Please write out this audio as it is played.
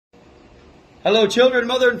Hello, children,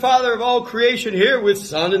 mother and father of all creation, here with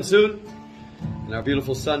Son and Soon. And our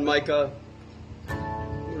beautiful son, Micah.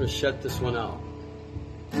 I'm going to shut this one out.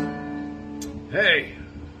 Hey,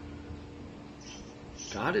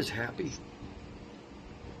 God is happy.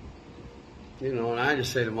 You know, and I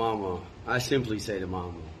just say to Mama, I simply say to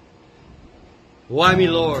Mama, why me,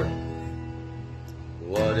 Lord?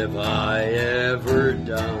 What have I ever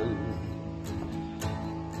done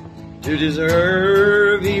to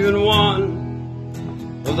deserve even one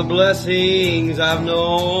of the blessings I've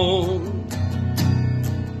known?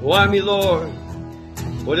 Why me, Lord?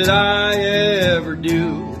 What did I ever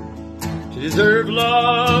do to deserve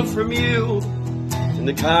love from you and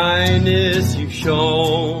the kindness you've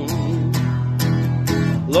shown?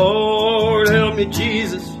 Lord, help me,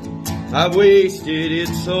 Jesus. I've wasted it,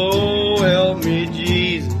 so help me,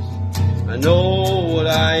 Jesus. I know what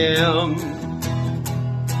I am.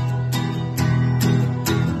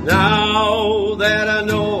 Now that I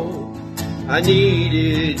know I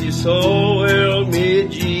needed you, so help me,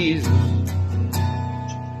 Jesus.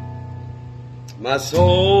 My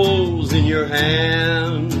soul's in your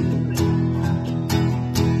hand.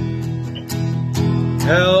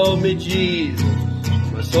 Help me, Jesus.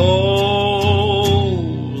 My soul's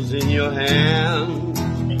in your hand.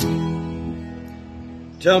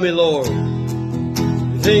 Tell me, Lord,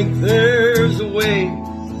 you think there's a way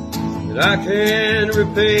that I can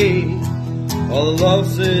repay all the love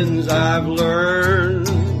sins I've learned?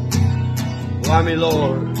 Why me,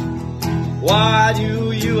 Lord? Why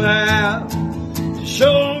do you have to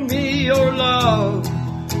show me your love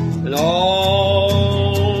and all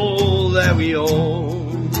that we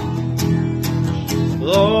own?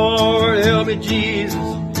 Lord, help me, Jesus.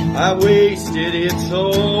 I wasted it,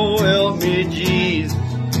 so help me, Jesus.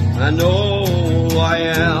 I know who I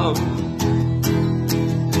am.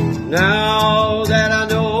 Now that I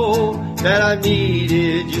know that I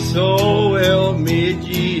needed you, so help me,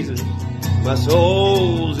 Jesus. My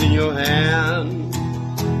soul's in your hand.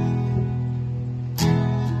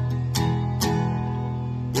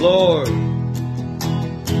 Lord,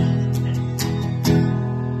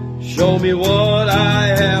 show me what I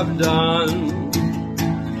have done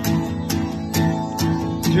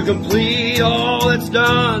to complete all that's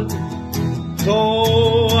done,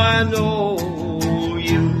 so I know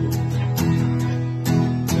you.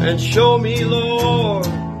 And show me, Lord,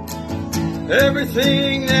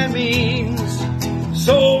 everything that means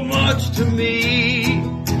so much to me,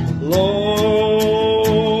 Lord.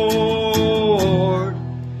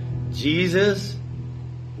 Jesus,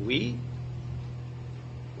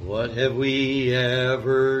 what have we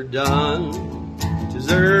ever done to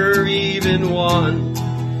deserve even one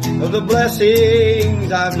of the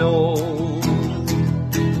blessings I've known?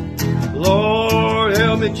 Lord,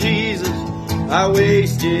 help me, Jesus. I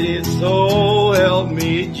wasted it, so help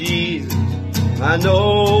me, Jesus. I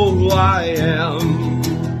know who I am.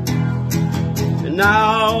 And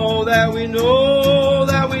now that we know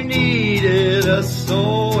that we needed us,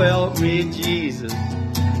 so help me, Jesus.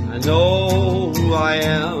 I know who I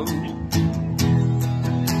am.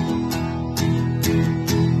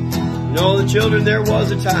 You know, the children, there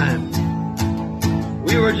was a time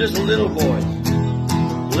we were just little boys,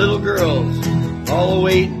 little girls, all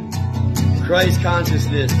awaiting Christ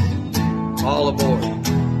consciousness, all aboard.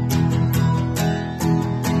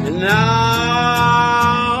 And now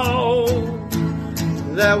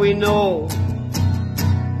that we know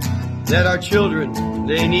that our children,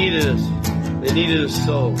 they needed us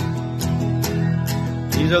so.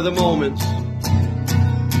 These are the moments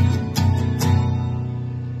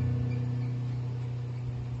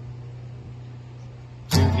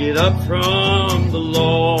to get up from the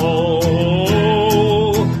low.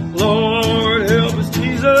 Lord, help us,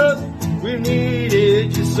 Jesus. We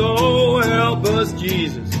needed you, so help us,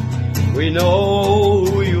 Jesus. We know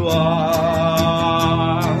who you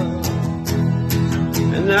are.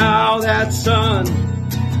 And now that son,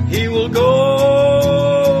 he will go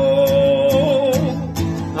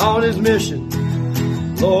on his mission.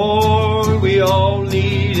 Lord, we all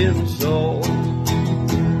need him so.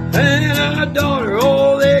 And our daughter,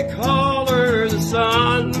 oh, they call her the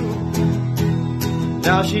sun.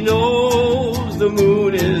 Now she knows the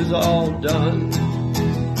moon is all done.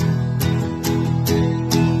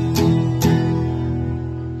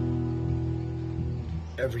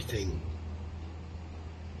 Everything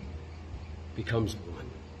becomes one.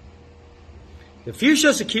 The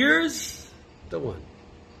fuscia secures the one.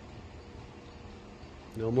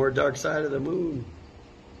 No more dark side of the moon.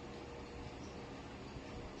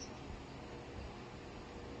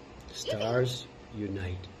 Stars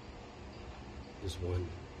unite as one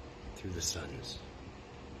through the suns.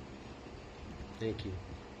 Thank you.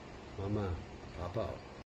 Mama, Papa.